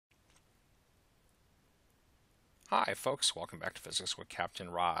Hi folks, welcome back to Physics with Captain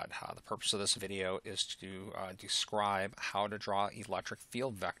Rod. The purpose of this video is to describe how to draw electric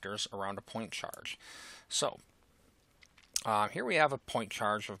field vectors around a point charge. So here we have a point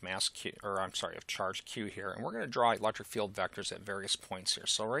charge of mass Q, or I'm sorry, of charge Q here, and we're going to draw electric field vectors at various points here.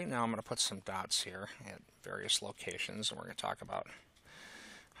 So right now I'm going to put some dots here at various locations, and we're going to talk about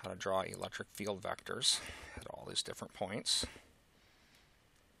how to draw electric field vectors at all these different points.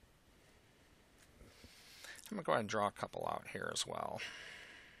 I'm going to go ahead and draw a couple out here as well.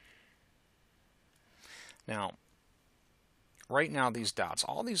 Now, right now these dots,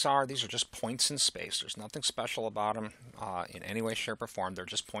 these are just points in space. There's nothing special about them in any way, shape, or form. They're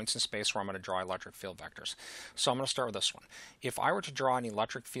just points in space where I'm going to draw electric field vectors. So I'm going to start with this one. If I were to draw an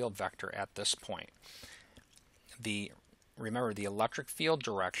electric field vector at this point, remember, the electric field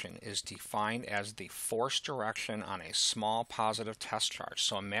direction is defined as the force direction on a small positive test charge.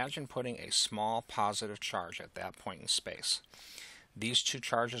 So imagine putting a small positive charge at that point in space. These two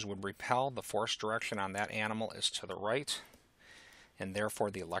charges would repel. The force direction on that animal is to the right, and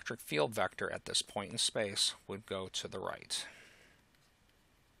therefore the electric field vector at this point in space would go to the right.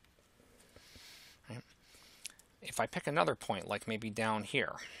 Right. If I pick another point, like maybe down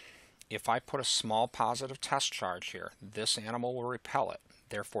here, if I put a small positive test charge here, this animal will repel it.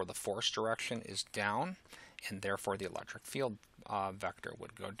 Therefore, the force direction is down, and therefore the electric field vector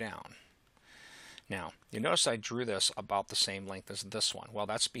would go down. Now, you notice I drew this about the same length as this one. Well,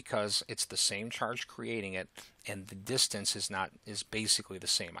 that's because it's the same charge creating it, and the distance is basically the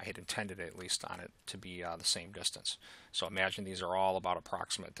same. I had intended at least on it to be the same distance. So imagine these are all about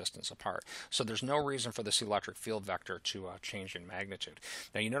approximate distance apart. So there's no reason for this electric field vector to change in magnitude.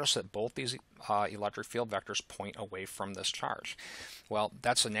 Now you notice that both these electric field vectors point away from this charge. Well,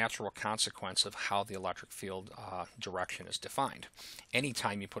 that's a natural consequence of how the electric field direction is defined.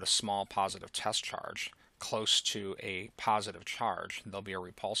 Anytime you put a small positive test charge close to a positive charge, there'll be a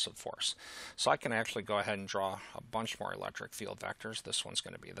repulsive force. So I can actually go ahead and draw a bunch more electric field vectors. This one's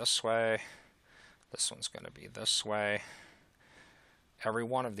going to be this way. This one's going to be this way. Every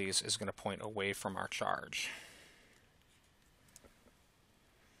one of these is going to point away from our charge.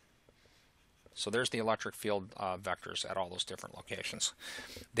 So there's the electric field vectors at all those different locations.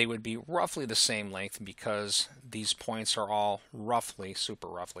 They would be roughly the same length because these points are all roughly, super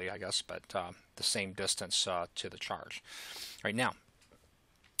roughly, I guess, but the same distance to the charge. Right now,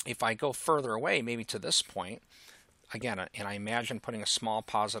 if I go further away, maybe to this point, again, and I imagine putting a small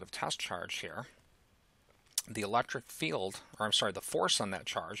positive test charge here, the electric field, or I'm sorry, the force on that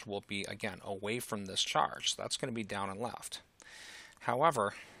charge will be, again, away from this charge. So that's going to be down and left.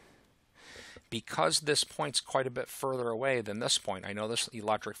 However, because this point's quite a bit further away than this point, I know this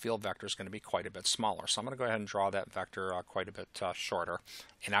electric field vector is going to be quite a bit smaller. So I'm going to go ahead and draw that vector quite a bit shorter.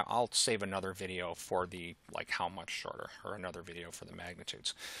 And I'll save another video for the, like, how much shorter, or another video for the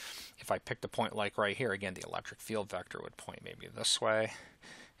magnitudes. If I picked a point like right here, again, the electric field vector would point maybe this way,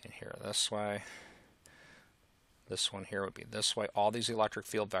 and here this way. This one here would be this way. All these electric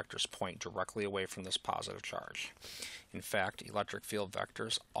field vectors point directly away from this positive charge. In fact, electric field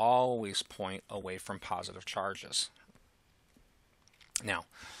vectors always point away from positive charges. Now,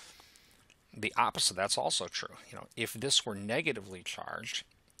 the opposite, that's also true. You know, if this were negatively charged,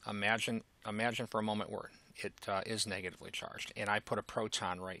 imagine for a moment where it is negatively charged, and I put a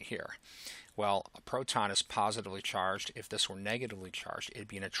proton right here. Well, a proton is positively charged. If this were negatively charged, it'd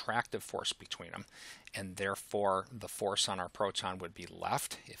be an attractive force between them, and therefore the force on our proton would be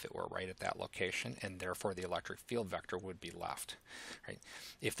left if it were right at that location, and therefore the electric field vector would be left. Right?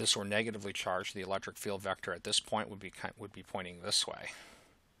 If this were negatively charged, the electric field vector at this point would be pointing this way,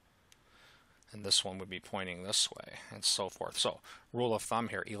 and this one would be pointing this way, and so forth. So, rule of thumb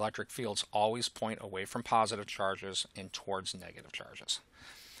here, electric fields always point away from positive charges and towards negative charges.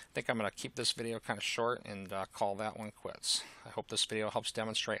 I think I'm going to keep this video kind of short and call that one quits. I hope this video helps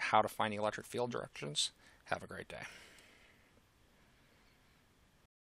demonstrate how to find electric field directions. Have a great day.